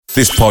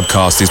This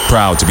podcast is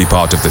proud to be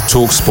part of the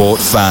TalkSport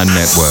Fan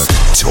Network.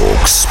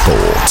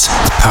 TalkSport.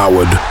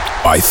 Powered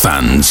by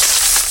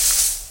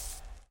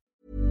fans.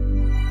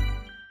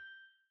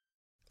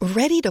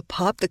 Ready to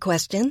pop the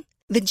question?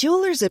 The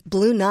jewelers at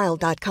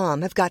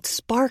BlueNile.com have got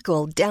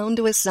sparkle down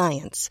to a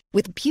science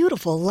with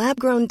beautiful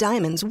lab-grown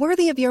diamonds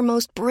worthy of your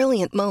most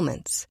brilliant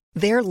moments.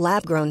 Their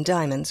lab-grown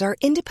diamonds are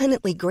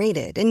independently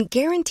graded and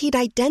guaranteed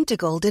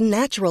identical to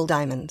natural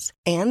diamonds.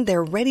 And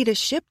they're ready to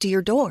ship to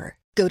your door.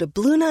 Go to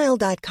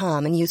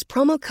BlueNile.com and use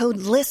promo code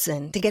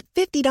LISTEN to get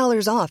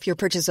 $50 off your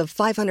purchase of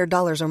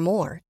 $500 or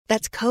more.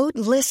 That's code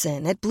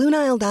LISTEN at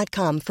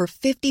BlueNile.com for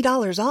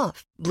 $50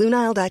 off.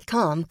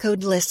 BlueNile.com,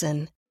 code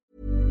LISTEN.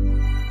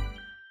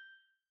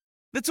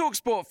 The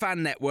TalkSport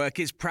Fan Network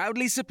is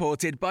proudly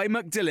supported by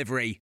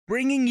McDelivery,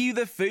 bringing you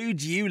the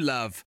food you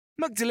love.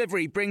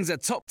 McDelivery brings a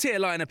top-tier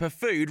lineup of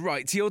food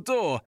right to your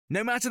door.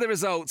 No matter the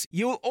result,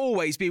 you'll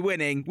always be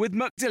winning with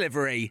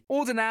McDelivery.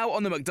 Order now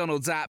on the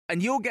McDonald's app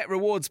and you'll get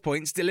rewards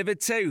points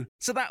delivered too.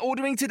 So that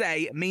ordering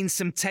today means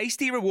some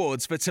tasty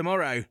rewards for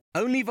tomorrow.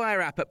 Only via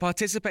app at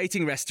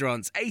participating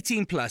restaurants.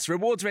 18 plus.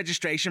 Rewards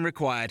registration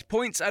required.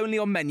 Points only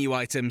on menu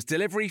items.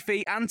 Delivery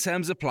fee and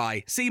terms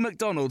apply. See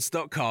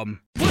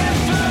mcdonalds.com.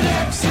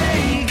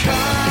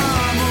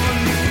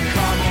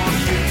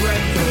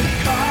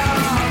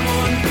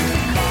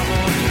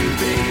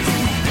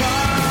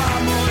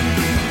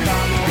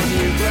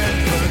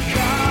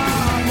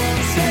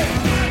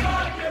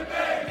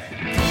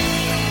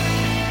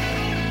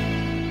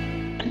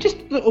 Just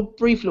a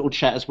brief little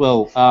chat as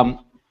well.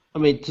 I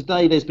mean,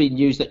 today there's been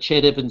news that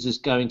Ched Evans is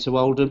going to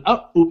Oldham.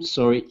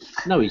 Sorry.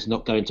 No, he's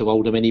not going to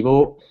Oldham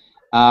anymore.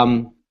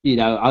 You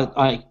know,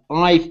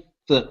 I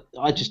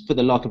just, for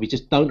the life of me,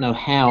 just don't know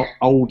how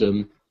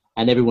Oldham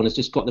and everyone has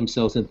just got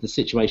themselves into the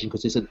situation,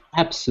 because it's an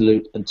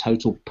absolute and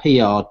total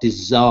PR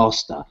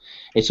disaster.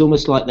 It's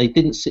almost like they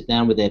didn't sit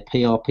down with their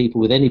PR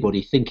people, with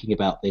anybody thinking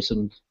about this,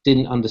 and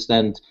didn't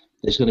understand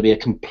there's going to be a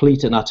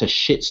complete and utter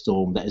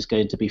shitstorm that is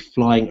going to be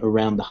flying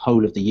around the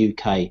whole of the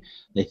UK.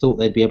 They thought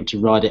they'd be able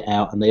to ride it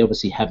out, and they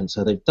obviously haven't.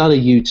 So they've done a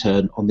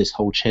U-turn on this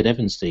whole Ched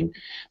Evans thing.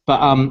 But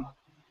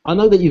I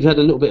know that you've had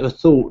a little bit of a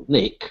thought,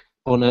 Nick,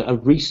 on a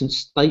recent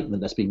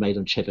statement that's been made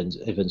on Ched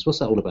Evans. What's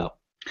that all about?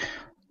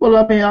 Well,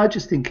 I mean, I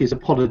just think his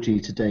apology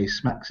today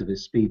smacks of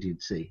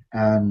expediency.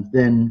 And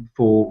then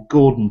for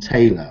Gordon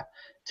Taylor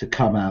to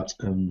come out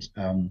and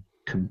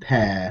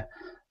compare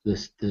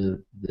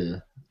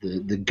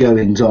the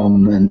goings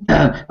on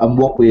and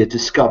what we are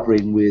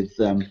discovering with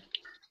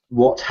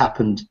what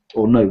happened,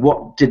 or no,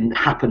 what didn't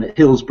happen at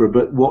Hillsborough,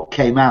 but what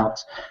came out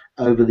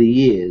over the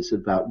years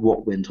about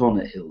what went on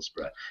at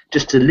Hillsborough.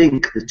 Just to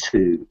link the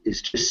two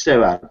is just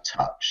so out of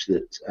touch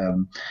that,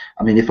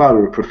 I mean, if I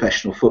were a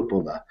professional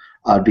footballer,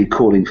 I'd be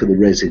calling for the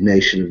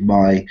resignation of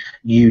my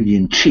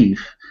union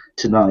chief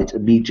tonight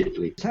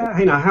immediately.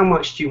 You know, how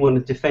much do you want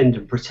to defend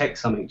and protect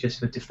something just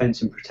for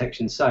defence and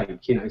protection's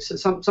sake? You know, so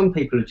some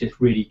people are just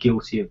really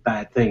guilty of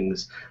bad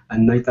things,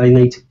 and they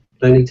need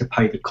to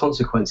pay the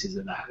consequences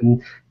of that.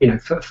 And you know,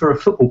 for a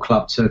football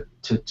club to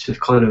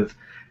kind of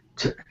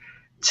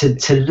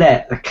to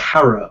let the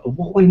carrot,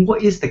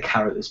 what is the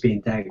carrot that's being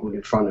dangled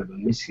in front of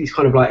them? It's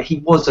kind of like he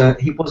was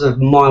a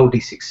mildly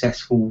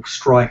successful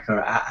striker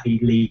at a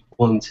League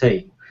One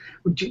team.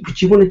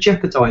 Would you want to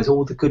jeopardise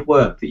all the good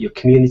work that your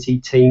community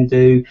team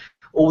do,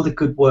 all the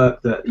good work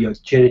that your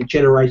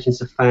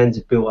generations of fans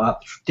have built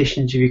up, the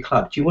traditions of your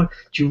club? Do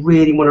you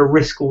really want to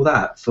risk all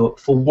that for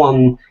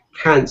one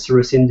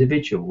cancerous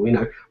individual? You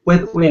know,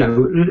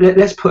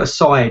 let's put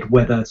aside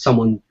whether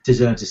someone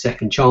deserves a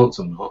second chance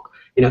or not.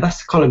 You know,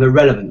 that's kind of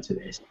irrelevant to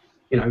this.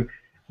 You know,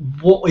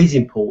 what is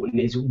important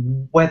is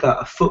whether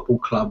a football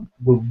club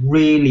will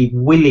really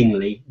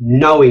willingly,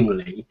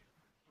 knowingly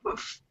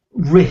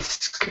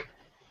risk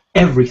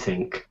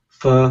everything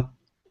for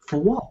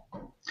what?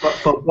 But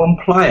for one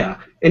player.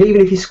 And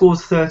even if he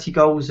scores 30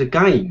 goals a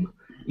game,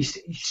 it's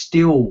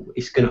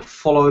going to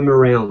follow him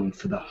around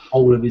for the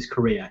whole of his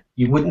career.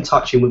 You wouldn't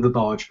touch him with a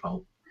barge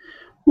pole.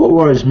 What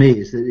worries me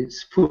is that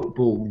it's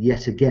football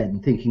yet again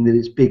thinking that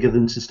it's bigger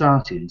than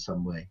society in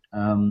some way.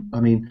 I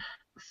mean,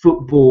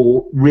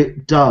 football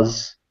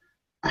does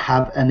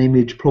have an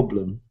image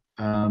problem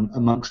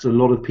amongst a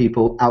lot of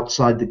people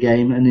outside the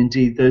game, and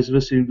indeed those of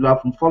us who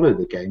love and follow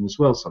the game as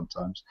well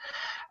sometimes.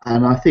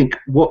 And I think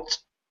what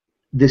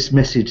this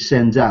message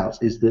sends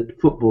out is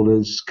that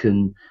footballers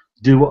can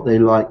do what they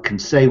like, can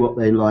say what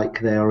they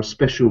like. They are a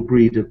special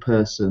breed of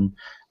person.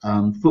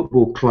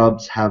 Football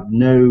clubs have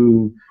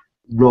no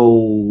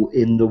role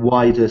in the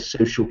wider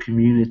social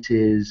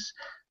communities.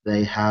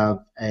 They have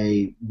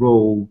a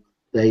role.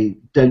 They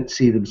don't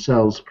see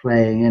themselves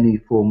playing any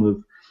form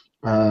of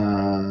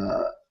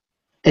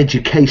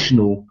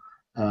educational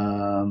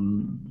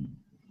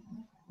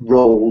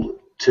role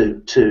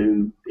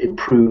to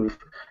improve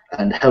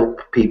and help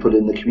people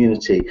in the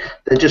community.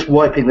 They're just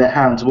wiping their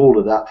hands of all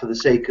of that for the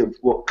sake of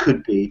what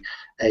could be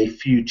a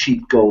few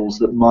cheap goals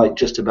that might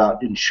just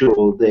about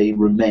ensure they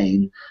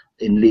remain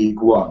in League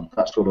One.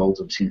 That's what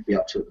Oldham seem to be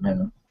up to at the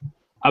moment.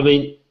 I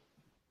mean,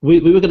 we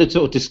were going to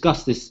sort of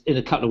discuss this in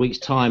a couple of weeks'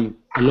 time,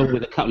 along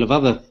with a couple of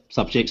other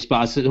subjects.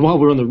 But I said, while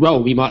we're on the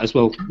roll, we might as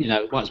well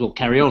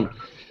carry on.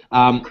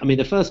 I mean,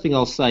 the first thing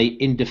I'll say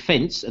in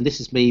defence, and this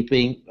is me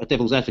being a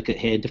devil's advocate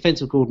here, in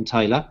defence of Gordon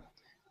Taylor,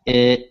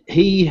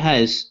 he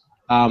has,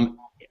 on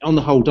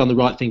the whole, done the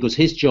right thing, because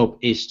his job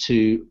is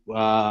to,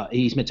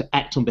 he's meant to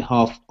act on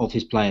behalf of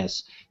his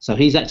players. So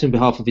he's acting on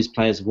behalf of his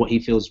players of what he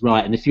feels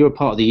right. And if you're a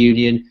part of the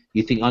union,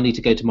 you think, I need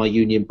to go to my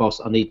union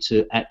boss,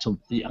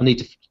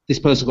 this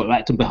person's got to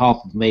act on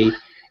behalf of me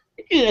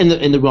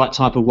in the right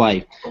type of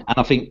way. And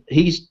I think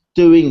he's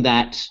doing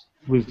that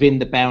within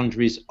the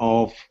boundaries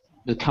of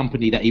the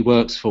company that he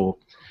works for.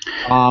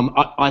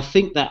 I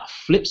think that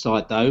flip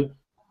side, though,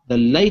 the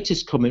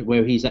latest comment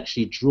where he's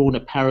actually drawn a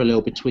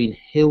parallel between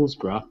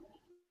Hillsborough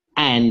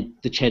and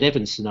the Ched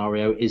Evans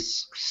scenario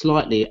is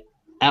slightly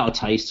out of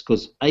taste,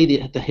 because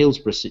the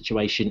Hillsborough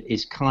situation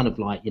is kind of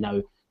like,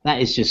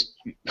 that's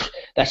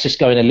just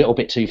going a little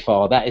bit too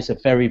far. That is a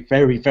very,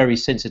 very, very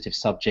sensitive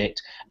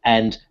subject,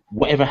 and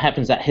whatever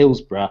happens at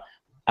Hillsborough,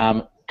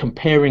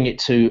 comparing it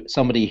to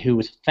somebody who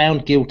was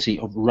found guilty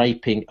of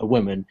raping a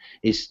woman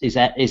is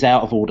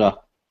out of order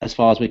as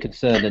far as we're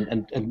concerned,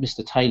 and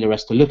Mr. Taylor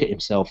has to look at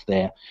himself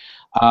there.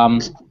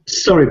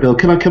 Sorry, Bill,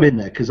 can I come in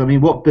there? Because I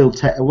mean, what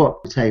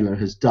Taylor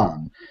has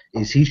done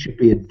is he should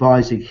be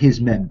advising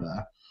his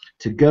member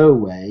to go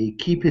away,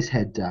 keep his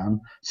head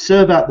down,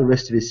 serve out the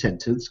rest of his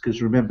sentence,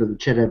 because remember that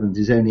Ched Evans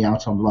is only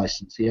out on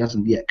licence. He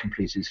hasn't yet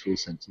completed his full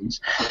sentence.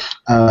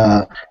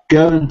 Go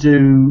and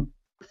do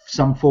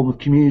some form of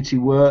community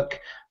work,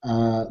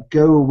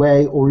 go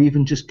away, or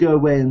even just go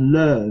away and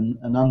learn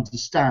and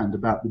understand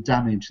about the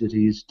damage that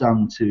he has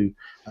done to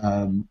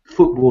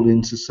football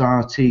in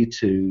society,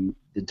 to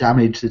the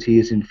damage that he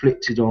has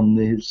inflicted on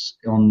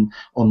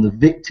the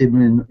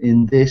victim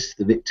in this,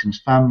 the victim's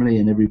family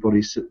and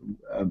everybody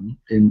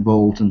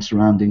involved and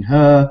surrounding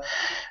her.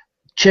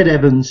 Ched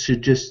Evans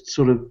should just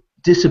sort of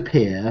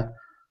disappear,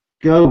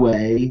 go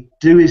away,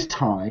 do his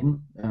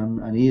time,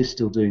 and he is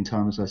still doing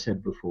time, as I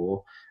said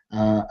before,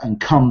 and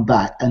come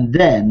back, and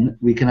then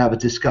we can have a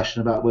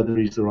discussion about whether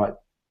he's the right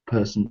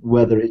person,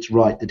 whether it's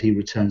right that he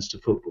returns to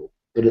football.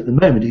 But at the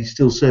moment, he's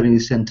still serving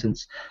his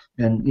sentence,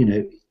 and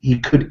he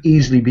could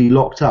easily be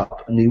locked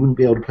up, and he wouldn't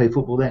be able to play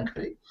football then,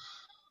 could he?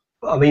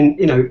 I mean,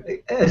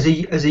 as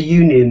a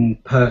union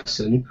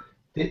person,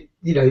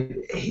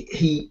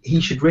 he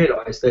should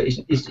realise that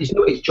it's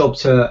not his job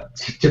to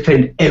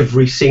defend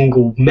every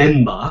single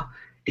member.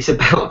 It's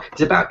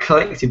about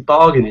collective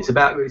bargaining.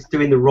 It's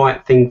doing the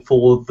right thing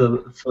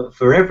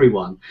for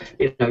everyone.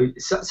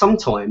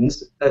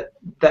 Sometimes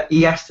that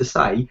he has to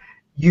say,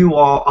 you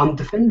are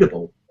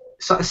undefendable.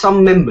 So,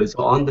 some members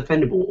are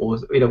undefendable, or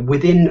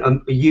within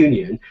a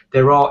union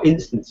there are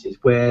instances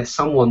where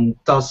someone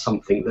does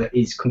something that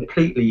is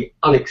completely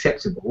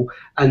unacceptable,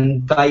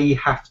 and they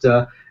have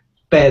to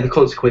bear the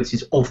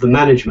consequences of the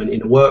management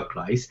in a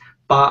workplace.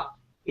 But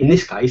in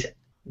this case,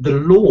 the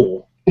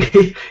law,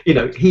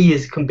 he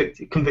is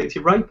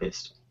convicted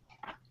rapist.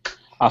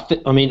 I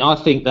think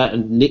that,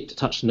 and Nick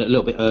touched on it a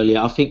little bit earlier,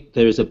 I think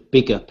there is a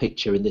bigger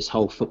picture in this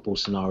whole football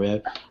scenario,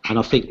 and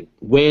I think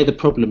where the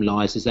problem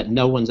lies is that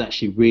no one's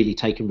actually really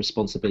taken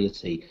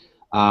responsibility.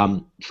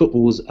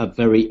 Football's a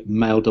very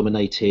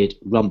male-dominated,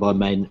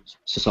 run-by-men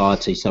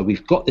society, so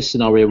we've got this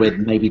scenario where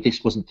maybe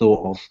this wasn't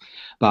thought of,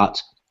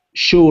 but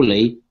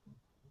surely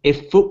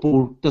if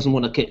football doesn't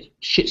want to get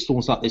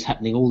shitstorms like this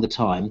happening all the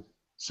time,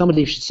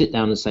 somebody should sit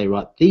down and say,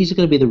 right, these are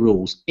going to be the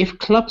rules. If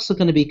clubs are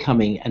going to be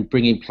coming and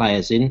bringing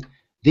players in,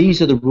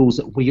 these are the rules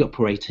that we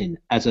operate in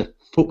as a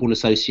football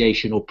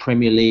association or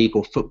Premier League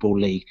or Football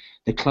League.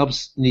 The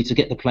clubs need to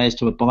get the players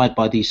to abide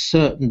by these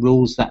certain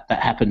rules that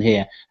happen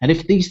here. And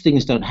if these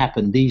things don't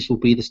happen, these will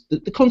be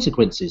the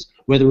consequences,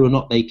 whether or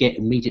not they get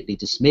immediately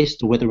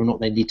dismissed, or whether or not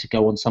they need to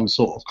go on some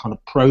sort of kind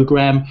of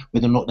program,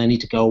 whether or not they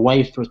need to go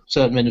away for a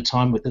certain amount of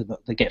time, whether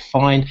they get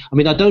fined. I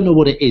mean, I don't know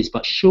what it is,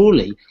 but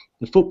surely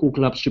the football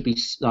clubs should be,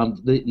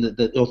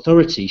 the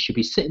authorities should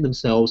be setting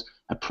themselves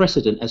a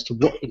precedent as to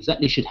what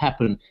exactly should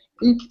happen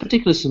in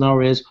particular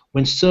scenarios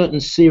when certain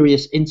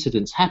serious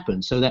incidents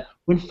happen, so that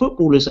when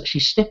footballers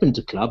actually step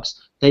into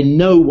clubs, they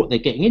know what they're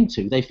getting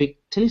into. They think,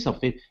 tell you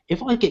something,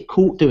 if I get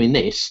caught doing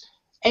this,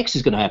 X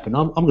is going to happen.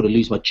 I'm going to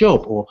lose my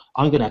job, or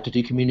I'm going to have to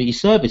do community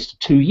service for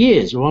 2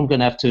 years, or I'm going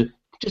to have to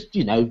just,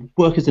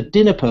 work as a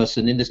dinner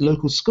person in this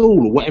local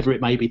school, or whatever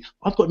it may be.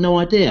 I've got no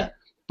idea.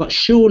 But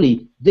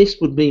surely this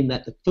would mean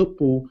that the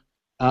football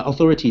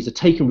authorities are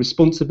taking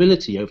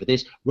responsibility over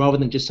this, rather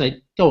than just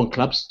say, go on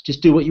clubs,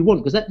 just do what you want.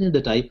 Because at the end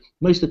of the day,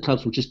 most of the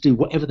clubs will just do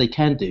whatever they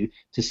can do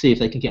to see if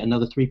they can get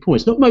another 3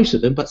 points. Not most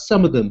of them, but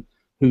some of them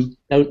who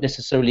don't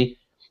necessarily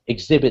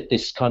exhibit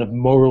this kind of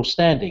moral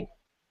standing.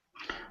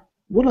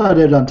 What I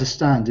don't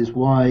understand is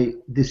why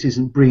this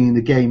isn't bringing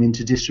the game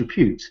into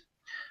disrepute.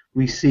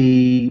 We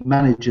see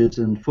managers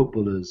and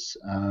footballers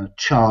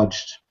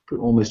charged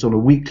almost on a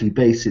weekly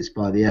basis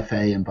by the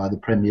FA and by the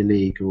Premier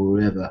League or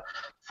whoever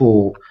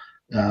for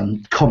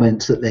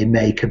comments that they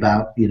make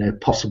about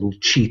possible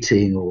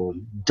cheating or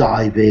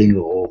diving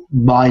or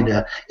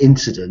minor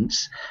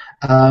incidents,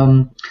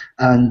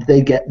 and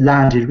they get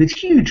landed with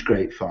huge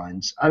great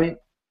fines. I mean,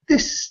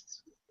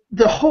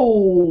 the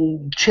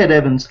whole Ched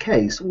Evans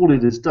case, all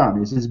it has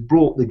done is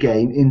brought the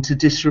game into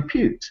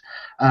disrepute,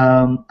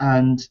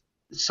 and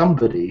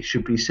somebody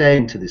should be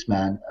saying to this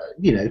man,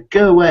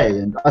 go away.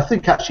 And I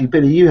think actually,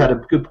 Billy, you had a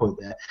good point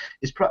there,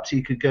 is perhaps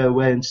he could go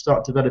away and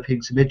start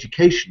developing some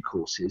education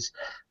courses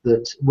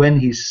that when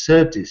he's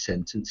served his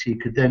sentence, he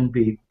could then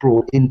be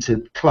brought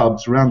into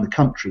clubs around the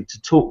country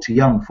to talk to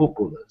young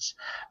footballers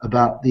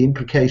about the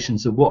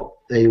implications of what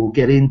they will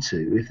get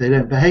into if they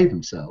don't behave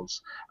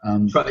themselves.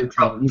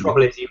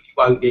 Trouble is, he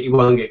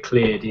won't get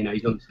cleared.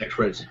 He's on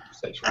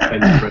sexual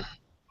offender.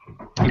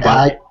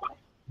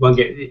 Won't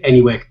get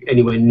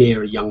anywhere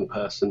near a young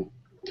person,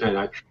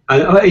 but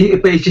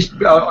it's just,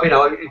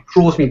 it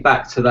draws me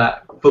back to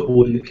that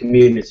football in the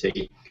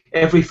community.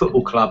 Every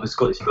football club has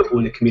got this football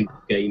in the community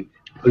game,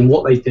 and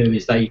what they do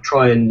is they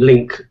try and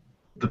link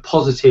the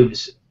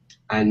positives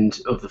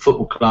of the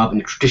football club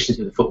and the traditions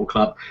of the football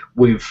club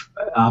with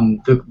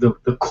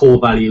the core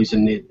values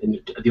and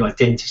the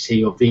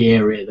identity of the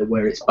area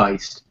where it's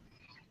based.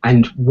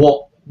 And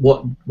what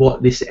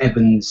this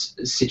Evans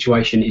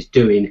situation is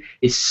doing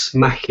is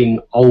smacking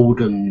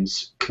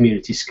Oldham's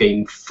community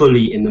scheme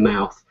fully in the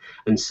mouth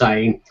and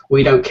saying,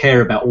 we don't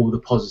care about all the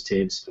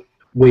positives.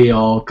 We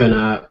are going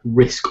to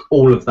risk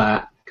all of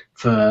that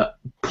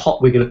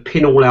we're going to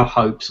pin all our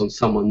hopes on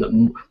someone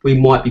that we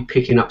might be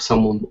picking up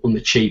someone on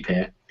the cheap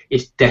here.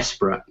 It's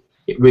desperate.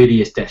 It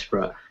really is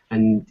desperate.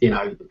 And,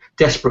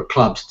 desperate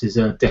clubs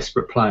deserve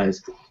desperate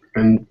players.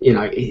 And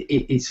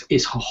it's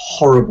a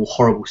horrible,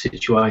 horrible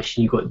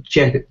situation. You've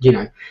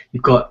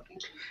got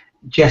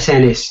Jess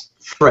Ennis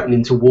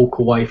threatening to walk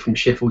away from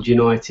Sheffield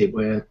United,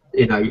 where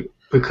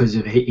because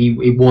of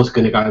he was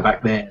going to go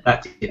back there.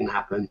 That didn't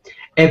happen.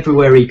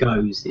 Everywhere he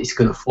goes, it's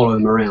going to follow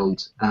him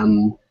around.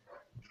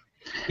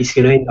 He's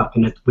going to end up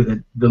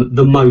with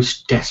the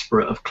most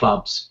desperate of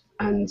clubs,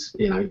 and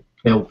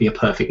there'll be a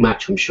perfect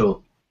match, I'm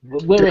sure.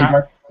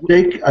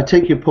 I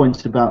take your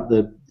points about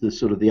the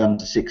sort of the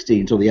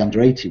under-16s or the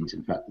under-18s,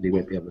 in fact, that he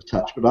won't be able to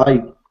touch. But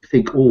I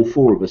think all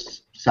four of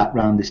us sat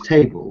round this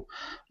table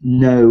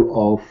know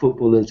of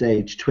footballers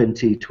aged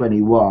 20,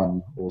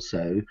 21 or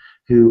so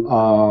who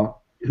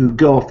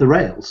go off the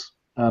rails.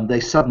 They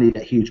suddenly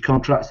get huge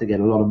contracts. They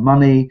get a lot of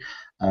money.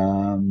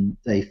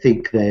 They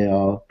think they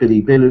are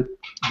Billy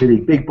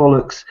Big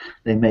Bollocks.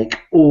 They make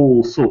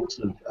all sorts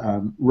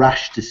of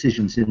rash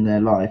decisions in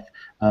their life.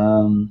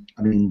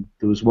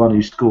 There was one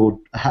who scored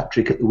a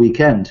hat-trick at the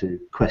weekend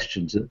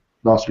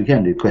last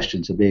weekend who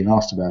questions are being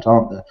asked about,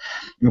 aren't there?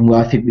 And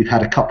I think we've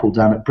had a couple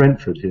down at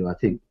Brentford who I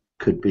think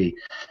could be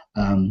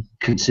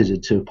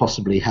considered to have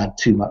possibly had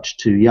too much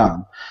too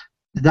young.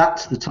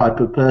 That's the type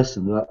of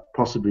person that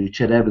possibly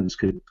Ched Evans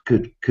could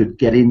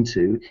get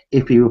into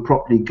if he were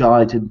properly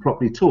guided and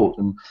properly taught.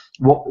 And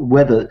what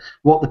the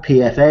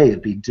PFA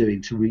have been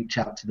doing to reach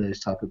out to those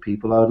type of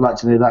people, I would like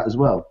to know that as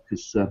well,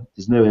 because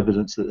there's no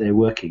evidence that they're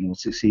working or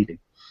succeeding.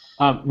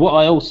 What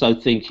I also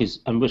think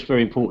is, and what's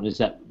very important, is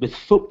that with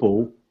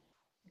football,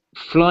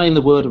 flying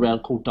the word around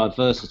called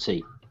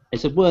diversity.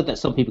 It's a word that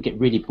some people get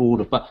really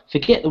bored of, but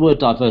forget the word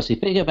diversity.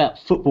 Forget about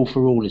football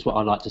for all is what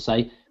I like to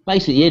say.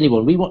 Basically,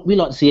 anyone. We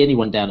like to see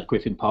anyone down at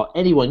Griffin Park.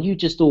 Anyone, you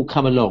just all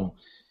come along.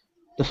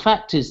 The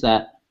fact is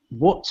that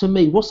what's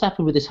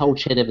happened with this whole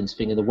Ched Evans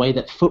thing and the way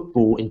that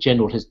football in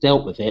general has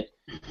dealt with it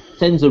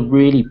sends a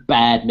really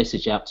bad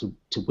message out to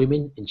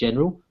women in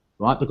general,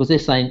 right? Because they're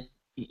saying,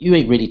 you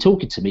ain't really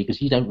talking to me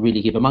because you don't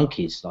really give a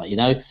monkeys.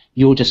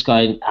 You're just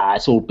going,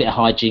 it's all a bit of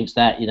hijinks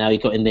that, he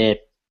got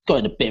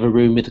in a bit of a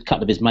room with a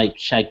couple of his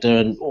mates, shagged her,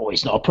 and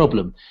it's not a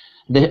problem.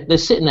 They're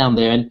sitting down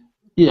there, and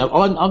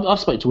I've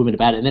spoken to women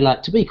about it, and they're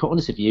like, to be quite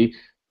honest with you,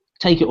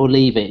 take it or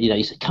leave it.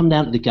 You said, come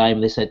down to the game,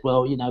 and they said,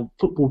 well,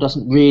 football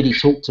doesn't really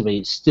talk to me.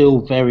 It's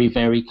still very,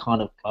 very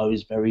kind of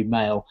closed, very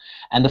male.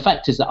 And the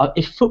fact is that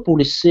if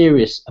football is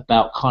serious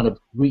about kind of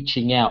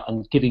reaching out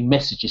and giving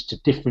messages to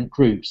different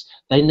groups,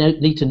 they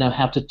need to know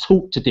how to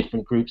talk to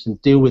different groups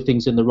and deal with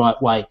things in the right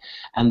way.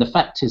 And the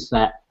fact is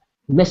that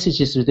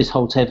messages with this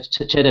whole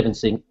Ched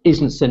Evans thing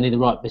isn't sending the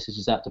right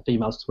messages out to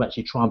females to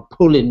actually try and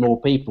pull in more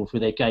people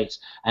through their gates.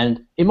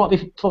 And it might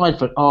be fine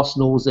for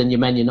Arsenal's and your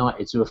Man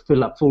Uniteds who are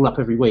full up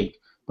every week,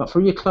 but for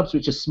your clubs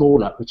which are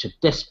smaller, which are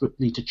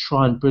desperately to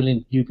try and bring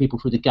in new people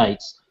through the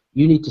gates,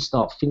 you need to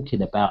start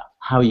thinking about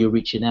how you're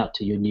reaching out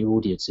to your new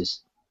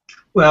audiences.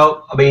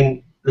 Well,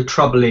 the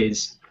trouble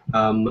is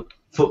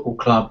football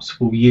clubs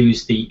will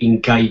use the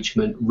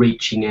engagement,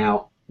 reaching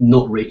out,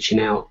 not reaching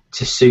out,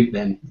 to suit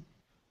them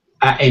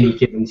at any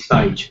given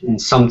stage,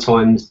 and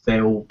sometimes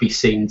they'll be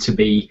seen to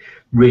be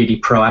really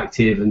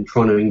proactive and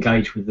trying to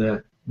engage with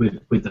the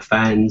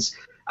fans,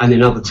 and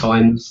then other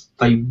times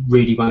they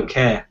really won't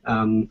care.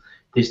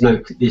 There's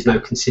no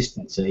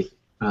consistency,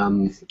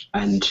 and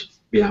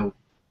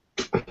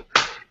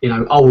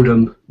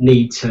Oldham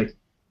need to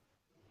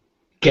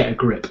get a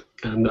grip.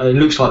 It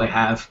looks like they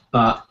have,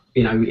 but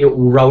it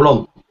will roll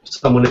on.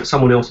 Someone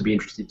else will be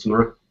interested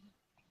tomorrow.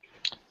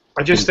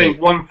 I just think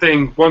one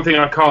thing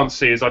I can't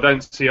see is I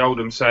don't see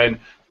Oldham saying,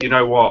 you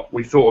know what,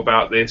 we thought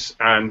about this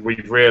and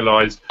we've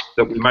realised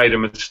that we made a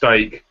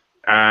mistake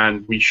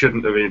and we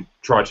shouldn't have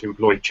tried to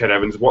employ Ched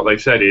Evans. What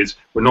they've said is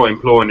we're not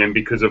employing him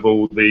because of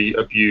all the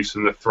abuse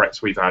and the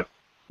threats we've had.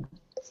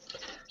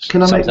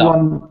 Can I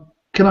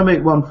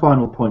make one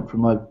final point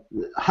from my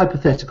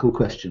hypothetical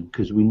question,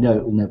 because we know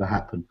it will never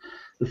happen?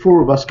 The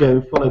four of us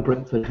go follow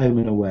Brentford home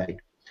and away.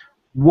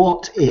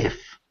 What if,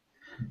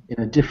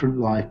 in a different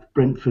life,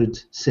 Brentford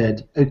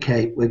said,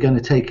 "Okay, we're going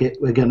to take it.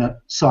 We're going to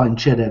sign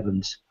Ched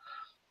Evans"?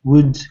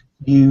 Would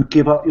you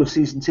give up your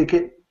season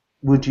ticket?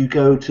 Would you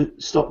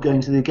stop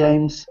going to the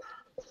games?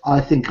 I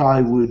think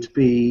I would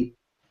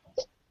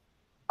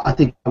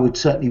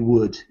certainly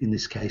would in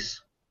this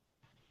case.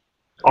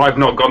 I've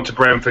not gone to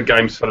Brentford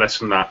games for less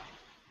than that.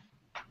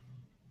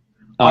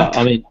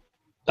 I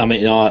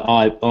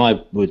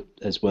would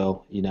as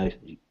well. You know,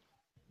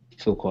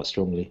 feel quite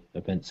strongly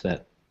against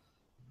that.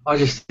 I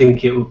just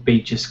think it would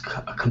be just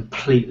a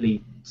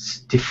completely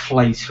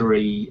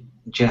deflatorary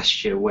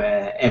gesture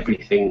where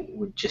everything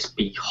would just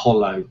be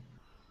hollow.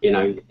 You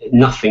know,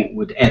 nothing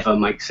would ever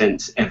make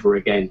sense ever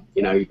again.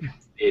 You know,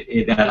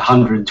 it had a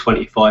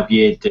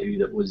 125-year do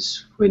that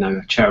was, you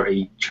know, a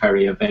charity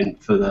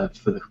event for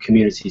the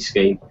community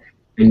scheme,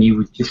 and you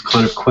would just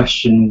kind of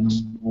question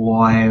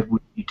why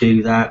would you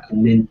do that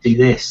and then do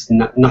this?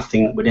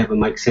 Nothing would ever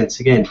make sense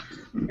again.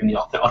 And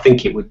I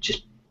think it would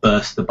just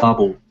burst the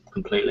bubble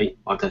completely.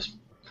 I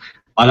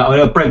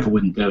Brentford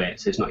wouldn't do it,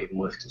 so it's not even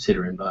worth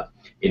considering. But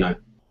you know,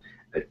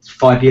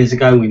 5 years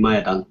ago we may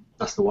have done.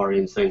 That's the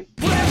worrying thing.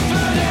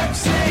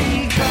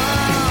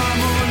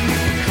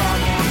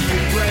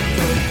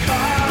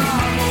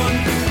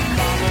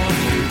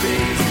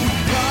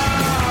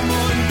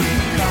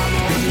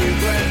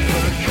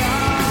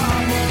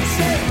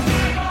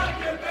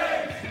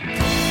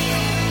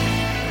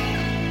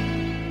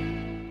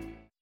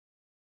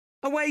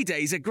 Away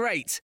days are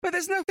great, but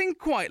there's nothing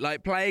quite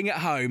like playing at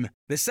home.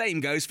 The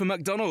same goes for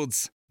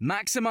McDonald's.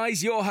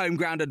 Maximise your home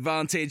ground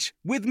advantage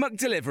with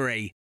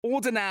McDelivery.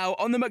 Order now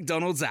on the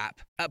McDonald's app.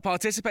 At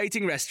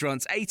participating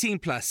restaurants, 18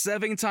 plus,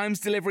 serving times,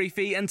 delivery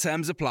fee and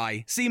terms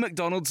apply. See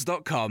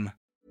mcdonalds.com.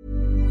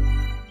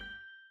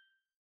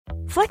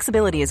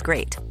 Flexibility is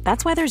great.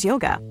 That's why there's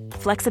yoga.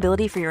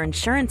 Flexibility for your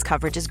insurance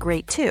coverage is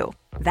great too.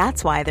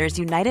 That's why there's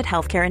United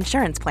Healthcare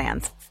Insurance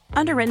Plans.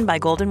 Underwritten by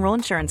Golden Rule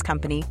Insurance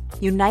Company,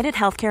 United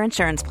Healthcare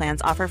Insurance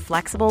Plans offer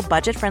flexible,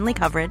 budget-friendly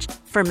coverage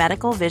for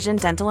medical, vision,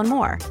 dental, and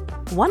more.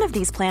 One of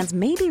these plans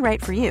may be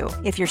right for you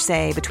if you're,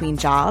 say, between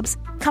jobs,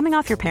 coming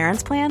off your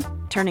parents' plan,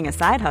 turning a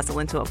side hustle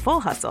into a full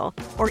hustle,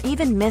 or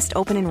even missed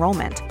open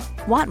enrollment.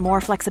 Want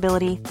more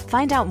flexibility?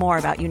 Find out more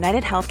about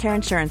United Healthcare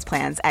Insurance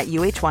Plans at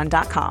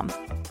uh1.com.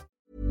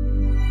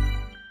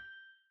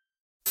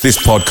 This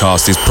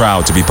podcast is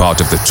proud to be part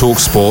of the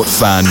TalkSport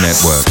Fan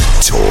Network.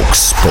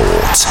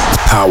 TalkSport.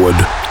 Powered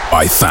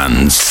by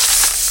fans.